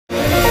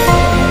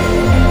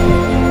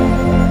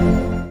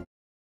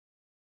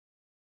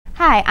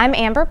Hi, I'm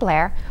Amber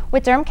Blair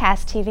with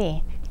Dermcast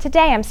TV.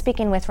 Today I'm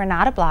speaking with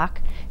Renata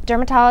Block,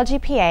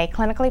 dermatology PA,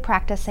 clinically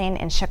practicing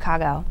in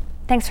Chicago.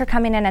 Thanks for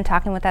coming in and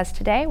talking with us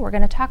today. We're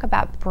going to talk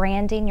about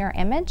branding your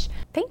image.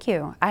 Thank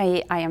you.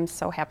 I am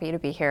so happy to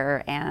be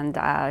here and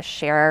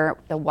share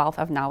the wealth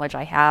of knowledge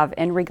I have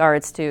in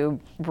regards to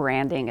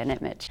branding an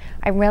image.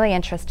 I'm really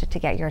interested to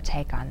get your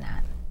take on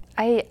that.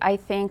 I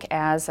think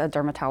as a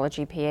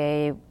dermatology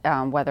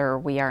PA, whether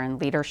we are in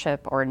leadership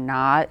or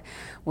not,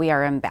 we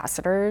are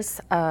ambassadors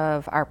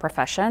of our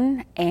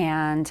profession,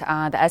 and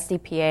the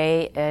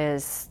SDPA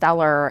is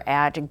stellar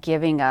at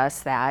giving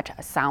us that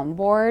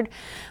soundboard.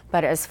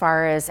 But as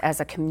far as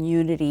a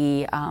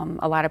community,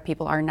 a lot of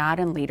people are not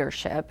in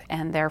leadership,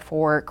 and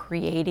therefore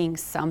creating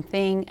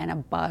something and a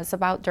buzz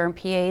about derm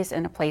PAs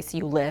in a place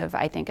you live,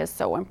 I think is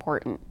so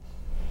important.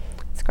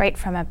 It's great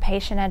from a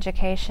patient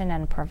education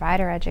and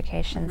provider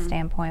education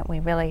standpoint.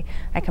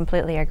 I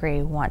completely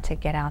agree, want to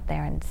get out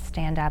there and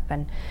stand up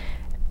and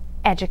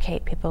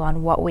educate people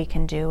on what we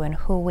can do and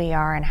who we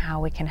are and how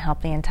we can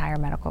help the entire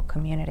medical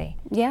community.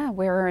 Yeah,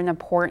 we're an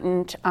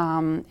important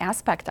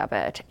aspect of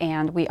it,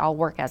 and we all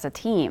work as a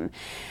team.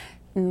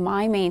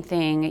 My main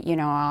thing,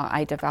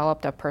 I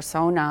developed a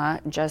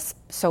persona just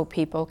so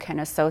people can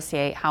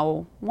associate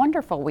how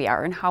wonderful we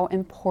are and how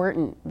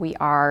important we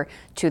are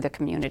to the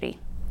community.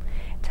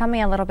 Tell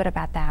me a little bit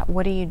about that.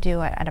 What do you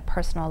do at a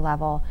personal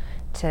level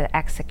to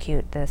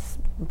execute this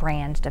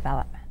brand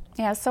development?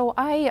 Yeah, so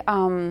I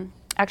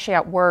actually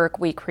at work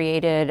we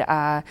created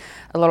a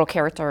little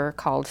character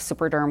called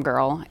Super Derm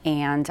Girl,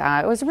 and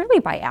it was really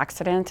by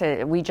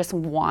accident. We just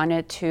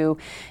wanted to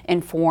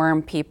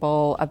inform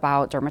people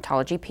about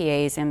dermatology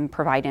PAs and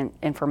provide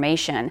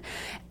information,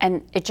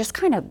 and it just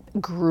kind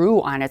of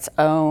grew on its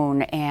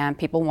own, and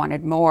people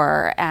wanted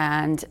more.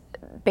 And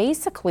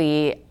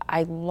basically,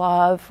 I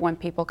love when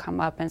people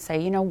come up and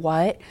say, you know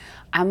what,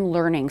 I'm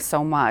learning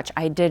so much.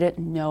 I didn't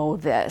know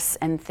this,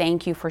 and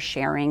thank you for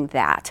sharing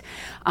that.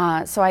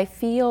 So I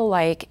feel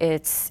like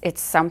it's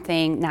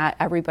something, not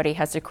everybody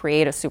has to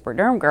create a Super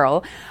Derm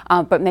Girl,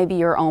 but maybe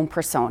your own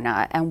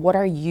persona, and what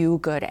are you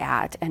good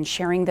at, and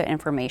sharing the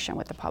information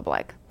with the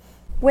public.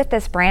 With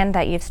this brand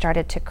that you've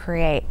started to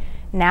create,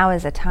 now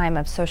is a time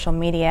of social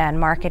media and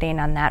marketing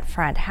on that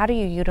front. How do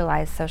you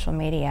utilize social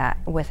media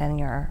within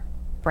your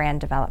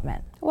brand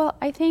development? Well,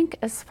 I think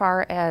as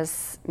far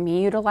as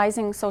me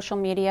utilizing social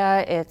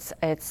media, it's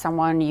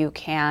someone you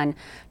can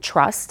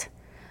trust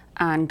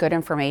on good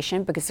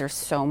information because there's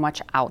so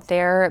much out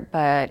there.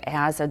 But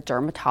as a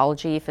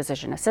dermatology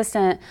physician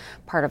assistant,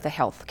 part of the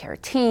healthcare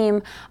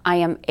team, I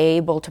am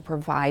able to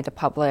provide the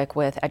public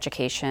with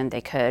education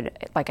they could,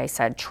 like I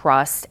said,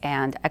 trust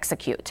and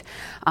execute.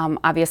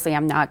 Obviously,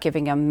 I'm not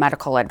giving them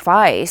medical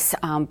advice,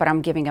 but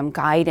I'm giving them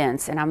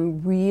guidance, and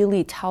I'm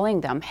really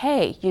telling them,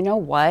 hey, you know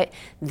what?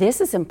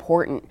 This is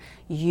important.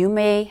 You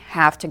may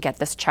have to get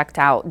this checked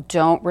out.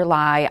 Don't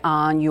rely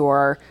on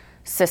your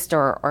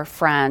sister or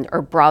friend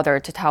or brother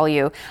to tell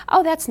you,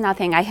 oh, that's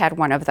nothing, I had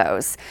one of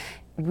those.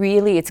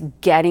 Really, it's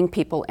getting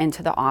people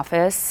into the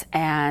office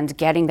and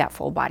getting that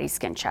full body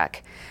skin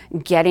check,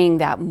 getting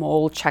that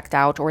mole checked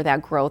out or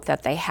that growth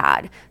that they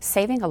had,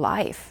 saving a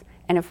life.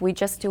 And if we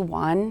just do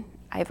one,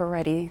 I've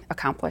already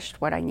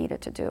accomplished what I needed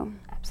to do.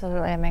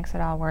 Absolutely, it makes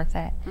it all worth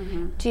it.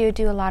 Do you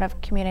do a lot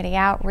of community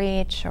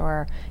outreach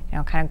or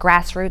kind of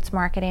grassroots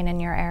marketing in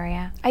your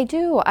area? I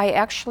do. I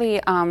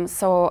actually,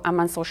 so I'm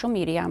on social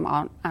media. I'm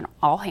on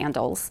all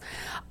handles,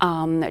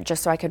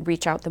 just so I could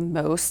reach out the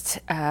most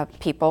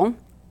people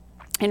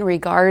in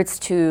regards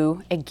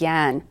to,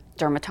 again,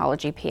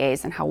 dermatology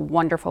PAs and how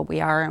wonderful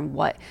we are and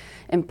what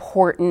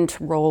important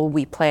role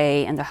we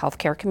play in the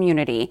healthcare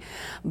community.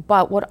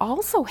 But what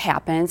also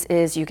happens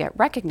is you get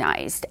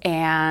recognized,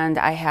 and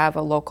I have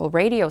a local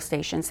radio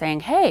station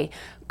saying, hey,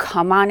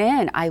 come on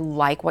in. I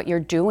like what you're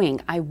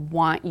doing. I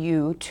want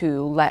you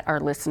to let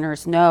our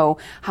listeners know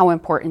how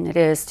important it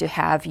is to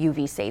have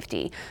UV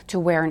safety, to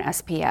wear an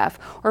SPF,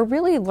 or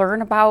really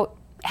learn about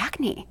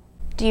acne.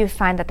 Do you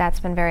find that that's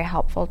been very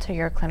helpful to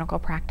your clinical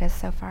practice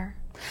so far?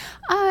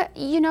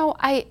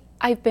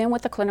 I've been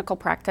with the clinical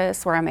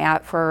practice where I'm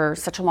at for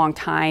such a long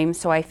time,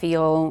 so I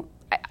feel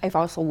I've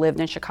also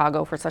lived in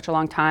Chicago for such a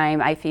long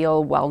time. I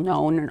feel well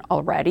known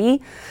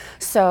already,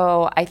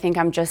 so I think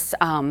I'm just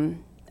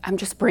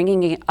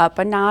bringing it up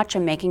a notch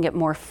and making it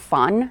more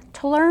fun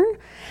to learn.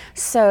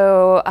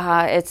 So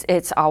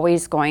it's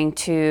always going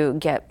to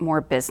get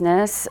more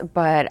business,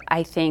 but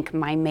I think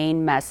my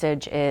main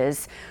message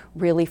is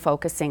really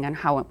focusing on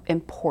how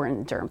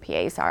important derm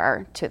PAs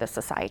are to the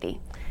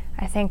society.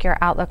 I think your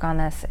outlook on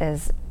this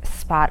is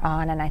spot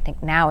on, and I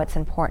think now it's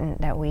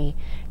important that we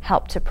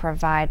help to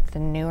provide the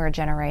newer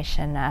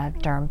generation of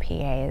derm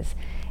PAs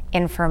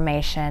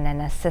information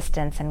and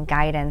assistance and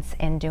guidance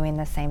in doing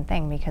the same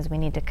thing, because we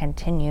need to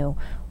continue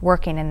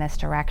working in this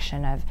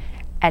direction of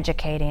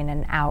educating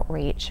and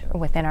outreach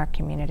within our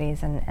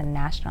communities and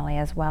nationally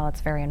as well.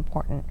 It's very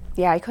important.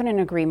 Yeah, I couldn't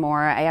agree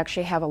more. I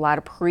actually have a lot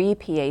of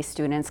pre-PA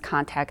students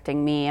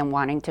contacting me and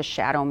wanting to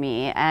shadow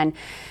me, and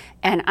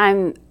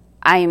I'm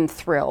I am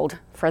thrilled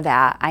for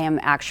that. I am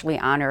actually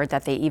honored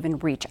that they even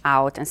reach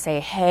out and say,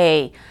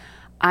 hey,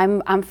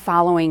 I'm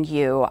following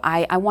you.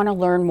 I want to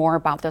learn more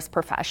about this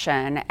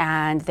profession.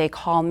 And they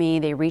call me,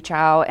 they reach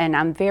out, and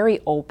I'm very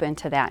open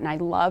to that. And I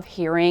love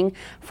hearing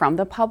from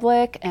the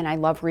public, and I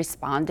love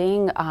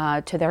responding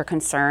to their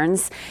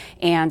concerns.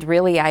 And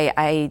really,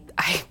 I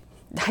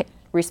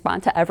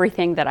respond to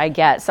everything that I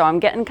get. So I'm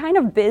getting kind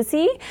of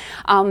busy,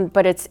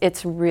 but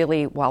it's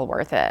really well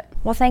worth it.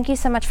 Well, thank you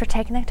so much for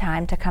taking the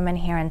time to come in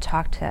here and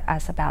talk to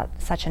us about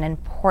such an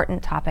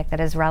important topic that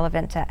is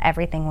relevant to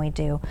everything we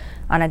do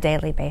on a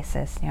daily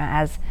basis. You know,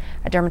 as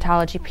a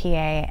dermatology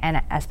PA,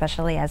 and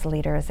especially as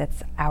leaders,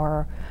 it's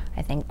our,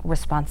 I think,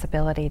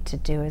 responsibility to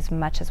do as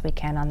much as we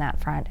can on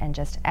that front and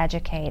just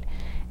educate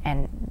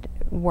and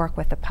work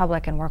with the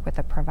public and work with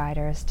the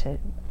providers to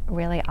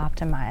really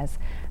optimize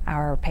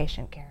our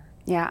patient care.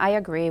 Yeah, I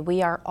agree.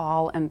 We are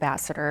all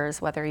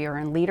ambassadors, whether you're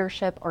in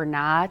leadership or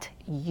not.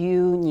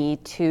 You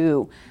need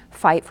to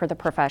fight for the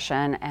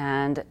profession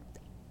and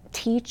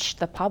teach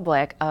the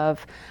public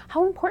of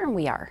how important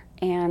we are.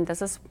 And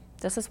this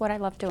is what I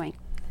love doing.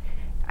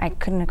 I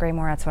couldn't agree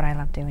more. That's what I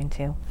love doing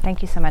too.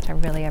 Thank you so much. I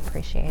really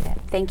appreciate it.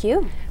 Thank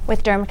you.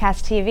 With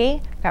Dermcast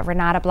TV, we've got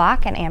Renata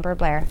Block and Amber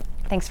Blair.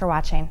 Thanks for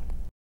watching.